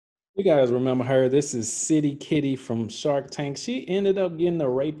You guys remember her? This is City Kitty from Shark Tank. She ended up getting a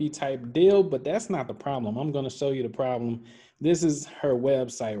rapey type deal, but that's not the problem. I'm going to show you the problem. This is her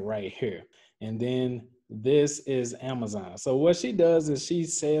website right here. And then this is Amazon. So what she does is she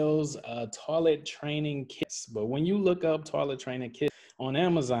sells toilet training kits. But when you look up toilet training kits on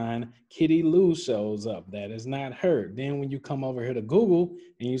Amazon, Kitty Lou shows up. That is not her. Then when you come over here to Google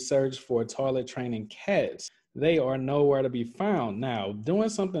and you search for toilet training cats, they are nowhere to be found. Now, doing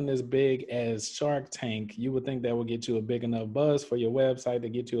something as big as Shark Tank, you would think that would get you a big enough buzz for your website to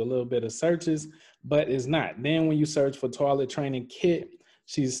get you a little bit of searches, but it's not. Then when you search for toilet training kit,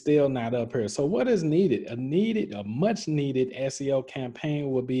 she's still not up here. So what is needed? A much needed SEO campaign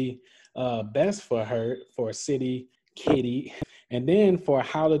would be best for her, for City Kitty. And then for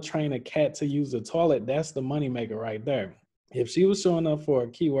how to train a cat to use the toilet, that's the moneymaker right there. If she was showing up for a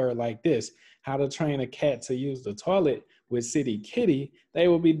keyword like this, how to train a cat to use the toilet with City Kitty, they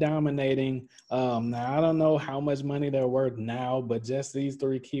will be dominating. Now, I don't know how much money they're worth now, but just these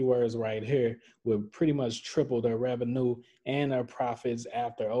three keywords right here would pretty much triple their revenue and their profits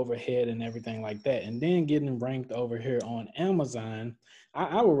after overhead and everything like that. And then getting ranked over here on Amazon,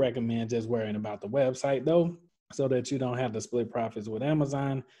 I would recommend just worrying about the website though, so that you don't have to split profits with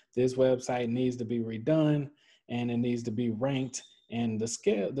Amazon. This website needs to be redone and it needs to be ranked, and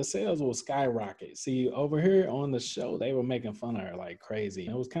the sales will skyrocket. See, over here on the show, they were making fun of her like crazy.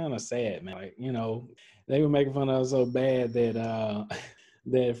 It was kind of sad, man. Like, they were making fun of her so bad that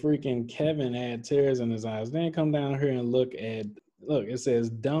that freaking Kevin had tears in his eyes. Then come down here and look, it says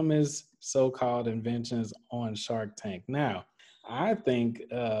dumbest so-called inventions on Shark Tank. Now, I think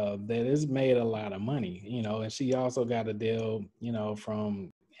that it's made a lot of money, and she also got a deal,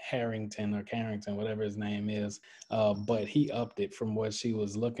 from Harrington or Carrington, whatever his name is. But he upped it from what she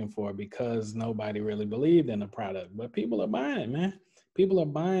was looking for because nobody really believed in the product. But people are buying it, man. People are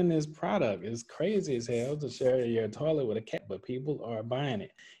buying this product. It's crazy as hell to share your toilet with a cat, but people are buying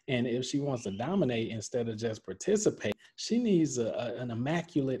it. And if she wants to dominate instead of just participate, she needs an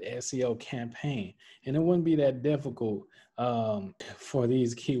immaculate SEO campaign. And it wouldn't be that difficult for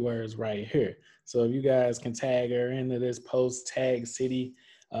these keywords right here. So if you guys can tag her into this post, tag City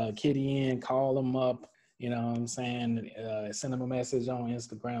Kitty in, call them up, you know what I'm saying? Send them a message on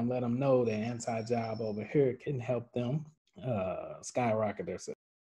Instagram, let them know the anti-job over here can help them skyrocket their